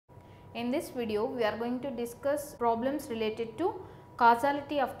In this video, we are going to discuss problems related to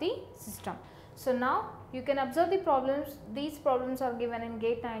causality of the system. So, now you can observe the problems. These problems are given in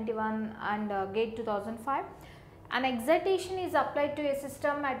GATE 91 and GATE 2005. An excitation is applied to a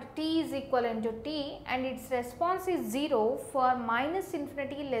system at t is equivalent to t and its response is 0 for minus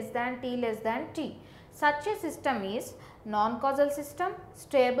infinity less than t. Such a system is non-causal system,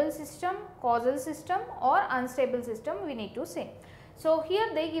 stable system, causal system or unstable system we need to say. So, here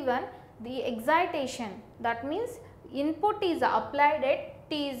they given the excitation, that means input is applied at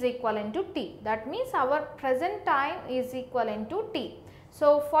t is equivalent to t, that means our present time is equivalent to t.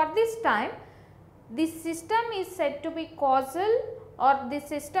 So, for this time this system is said to be causal or this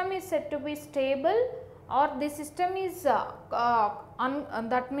system is said to be stable or this system is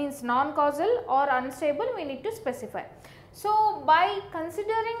that means non-causal or unstable, we need to specify. So, by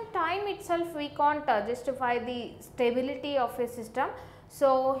considering time itself we can't justify the stability of a system.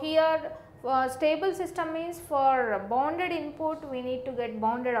 So, here stable system means for bounded input we need to get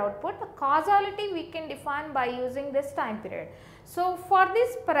bounded output. The causality we can define by using this time period. So, for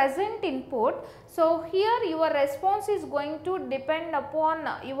this present input, so here your response is going to depend upon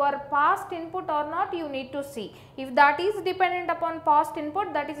your past input or not, you need to see. If that is dependent upon past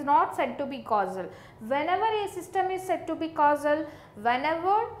input, that is not said to be causal. Whenever a system is said to be causal,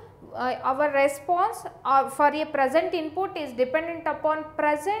 whenever our response for a present input is dependent upon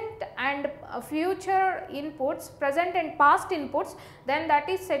present and future inputs, present and past inputs, then that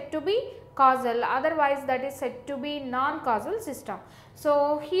is said to be causal, otherwise that is said to be non-causal system.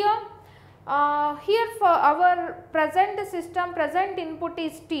 So, here for our present system, present input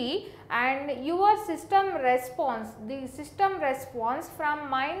is t and your system response, the system response from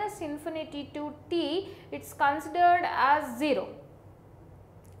minus infinity to t, it is considered as 0.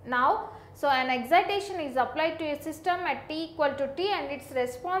 Now, so an excitation is applied to a system at t equal to t and its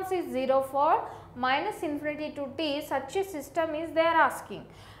response is 0 for minus infinity to t, such a system is they are asking.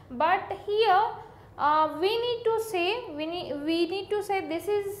 But here we need to say this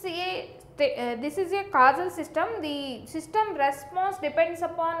is a causal system. The system response depends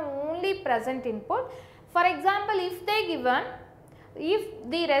upon only present input. For example, if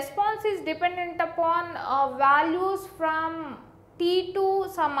the response is dependent upon values from t to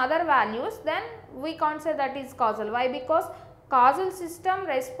some other values, then we can't say that is causal. Why? Because causal system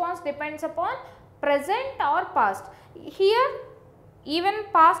response depends upon present or past. Here even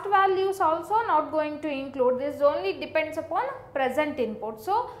past values also not going to include, this only depends upon present input.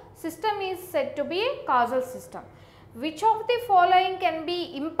 So, system is said to be a causal system. Which of the following can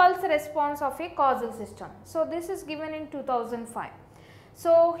be impulse response of a causal system? So, this is given in 2005.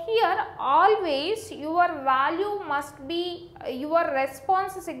 So, here always your value must be, your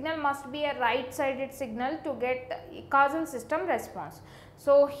response signal must be a right sided signal to get causal system response.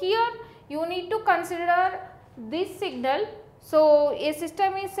 So, here you need to consider this signal. So, a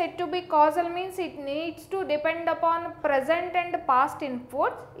system is said to be causal means it needs to depend upon present and past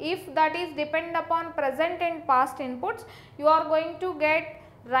inputs. If that is depend upon present and past inputs, you are going to get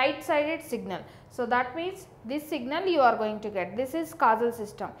right sided signal. So, that means this signal you are going to get, this is causal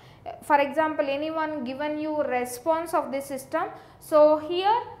system. For example, anyone given you response of this system. So,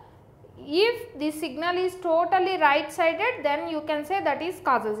 here if the signal is totally right sided, then you can say that is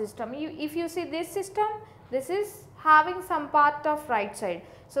causal system. If you see this system, this is having some part of right side.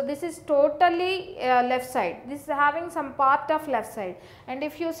 So, this is totally left side, this is having some part of left side, and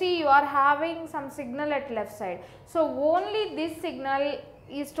if you see you are having some signal at left side. So, only this signal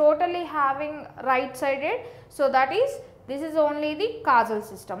is totally having right sided. So, that is, this is only the causal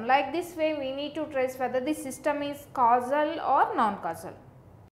system. Like this way we need to trace whether the system is causal or non-causal.